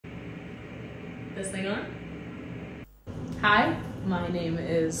This thing on? Hi, my name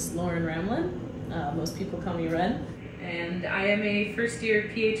is Lauren Ramlin. Most people call me Ren. And I am a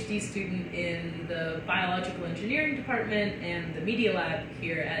first-year PhD student in the Biological Engineering Department and the Media Lab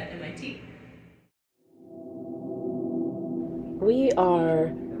here at MIT. We are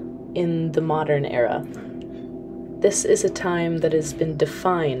in the modern era. This is a time that has been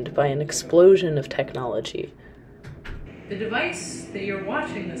defined by an explosion of technology. The device that you're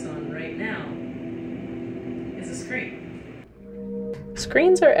watching this on right now is a screen.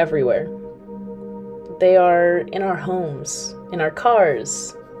 Screens are everywhere. They are in our homes, in our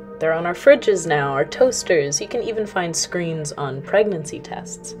cars. They're on our fridges now, our toasters. You can even find screens on pregnancy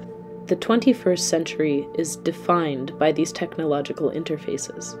tests. The 21st century is defined by these technological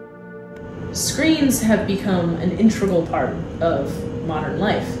interfaces. Screens have become an integral part of modern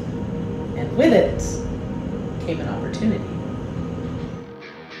life, and with it came an opportunity.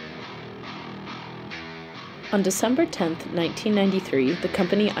 On December 10th, 1993, the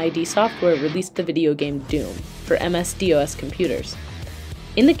company ID Software released the video game Doom for MS-DOS computers.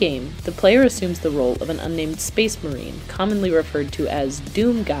 In the game, the player assumes the role of an unnamed space marine, commonly referred to as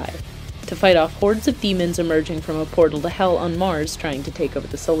Doom Guy, to fight off hordes of demons emerging from a portal to hell on Mars trying to take over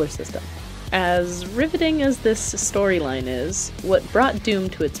the solar system. As riveting as this storyline is, what brought Doom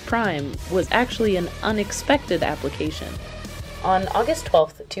to its prime was actually an unexpected application. On August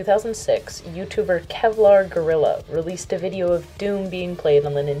 12th, 2006, YouTuber Kevlar Gorilla released a video of Doom being played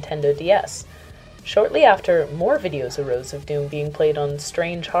on the Nintendo DS. Shortly after, more videos arose of Doom being played on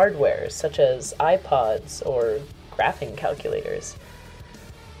strange hardware, such as iPods or graphing calculators.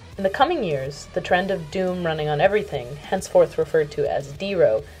 In the coming years, the trend of Doom running on everything, henceforth referred to as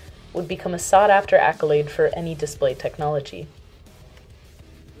DRO, would become a sought-after accolade for any display technology.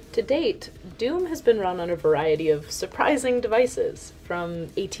 To date, Doom has been run on a variety of surprising devices, from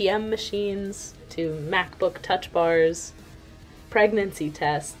ATM machines to MacBook touch bars, pregnancy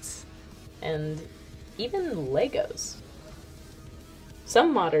tests, and even Legos.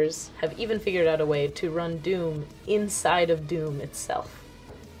 Some modders have even figured out a way to run Doom inside of Doom itself.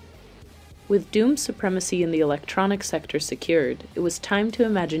 With Doom's supremacy in the electronic sector secured, it was time to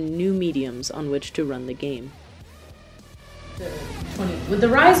imagine new mediums on which to run the game. With the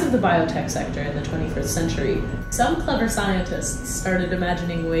rise of the biotech sector in the 21st century, some clever scientists started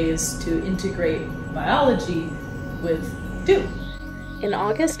imagining ways to integrate biology with Doom. In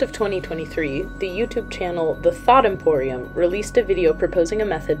August of 2023, the YouTube channel The Thought Emporium released a video proposing a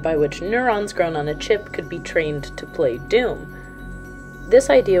method by which neurons grown on a chip could be trained to play Doom. This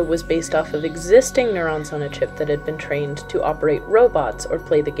idea was based off of existing neurons on a chip that had been trained to operate robots or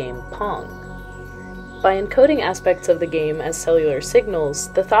play the game Pong. By encoding aspects of the game as cellular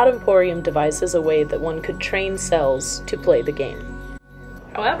signals, the Thought Emporium devises a way that one could train cells to play the game.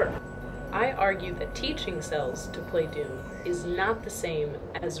 However, I argue that teaching cells to play Doom is not the same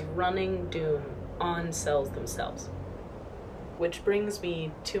as running Doom on cells themselves. Which brings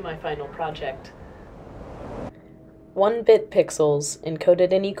me to my final project. 1-bit pixels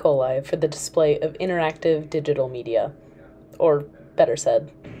encoded in E. coli for the display of interactive digital media. Or, better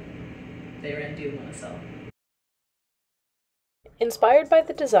said, they ran Doom on a cell. Inspired by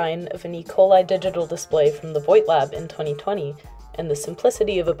the design of an E. coli digital display from the Voight Lab in 2020 and the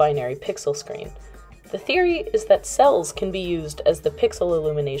simplicity of a binary pixel screen, the theory is that cells can be used as the pixel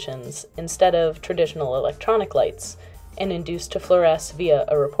illuminations instead of traditional electronic lights and induced to fluoresce via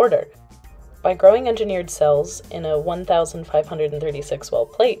a reporter. By growing engineered cells in a 1,536 well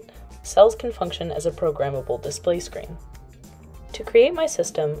plate, cells can function as a programmable display screen. To create my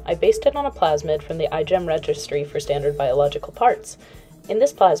system, I based it on a plasmid from the iGEM registry for standard biological parts. In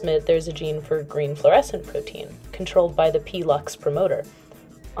this plasmid, there's a gene for green fluorescent protein, controlled by the p-lux promoter.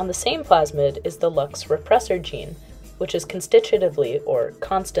 On the same plasmid is the lux repressor gene, which is constitutively or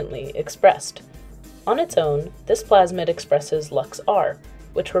constantly expressed. On its own, this plasmid expresses lux-R,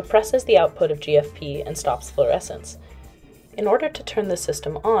 which represses the output of GFP and stops fluorescence. In order to turn the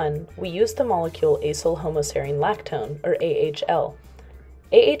system on, we use the molecule acyl homoserine lactone, or AHL.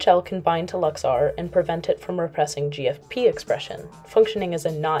 AHL can bind to lux-R and prevent it from repressing GFP expression, functioning as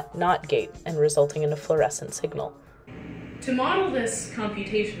a not gate and resulting in a fluorescent signal. To model this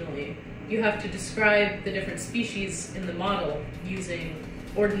computationally, you have to describe the different species in the model using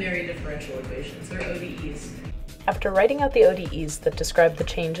ordinary differential equations, or ODEs. After writing out the ODEs that describe the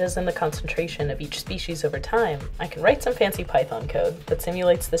changes in the concentration of each species over time, I can write some fancy Python code that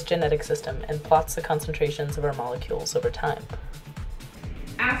simulates this genetic system and plots the concentrations of our molecules over time.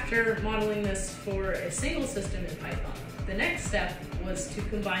 After modeling this for a single system in Python, the next step was to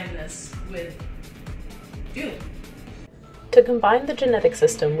combine this with Doom. To combine the genetic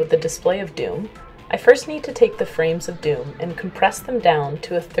system with the display of Doom, I first need to take the frames of Doom and compress them down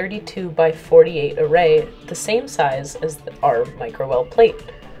to a 32 by 48 array the same size as our microwell plate.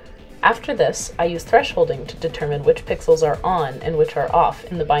 After this, I use thresholding to determine which pixels are on and which are off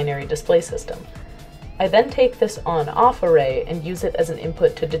in the binary display system. I then take this on-off array and use it as an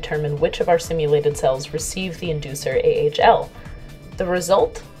input to determine which of our simulated cells receive the inducer AHL. The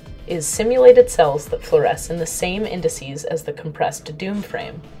result is simulated cells that fluoresce in the same indices as the compressed Doom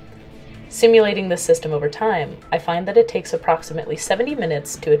frame. Simulating this system over time, I find that it takes approximately 70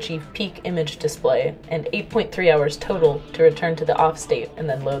 minutes to achieve peak image display and 8.3 hours total to return to the off state and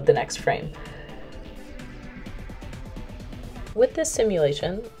then load the next frame. With this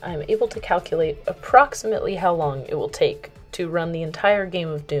simulation, I'm able to calculate approximately how long it will take to run the entire game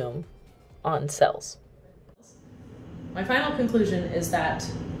of Doom on cells. My final conclusion is that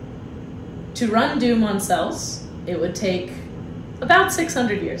to run Doom on cells, it would take about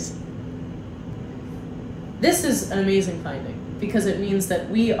 600 years. This is an amazing finding because it means that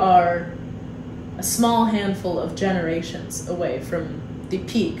we are a small handful of generations away from the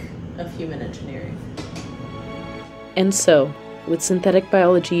peak of human engineering. And so, with synthetic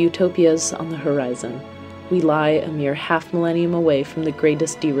biology utopias on the horizon, we lie a mere half-millennium away from the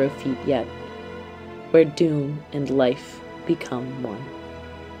greatest Dero feat yet, where Doom and life become one.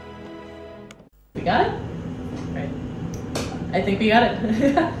 We got it? Right. I think we got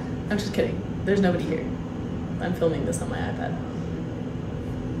it. I'm just kidding. There's nobody here. I'm filming this on my iPad.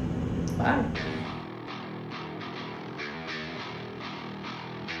 Bye.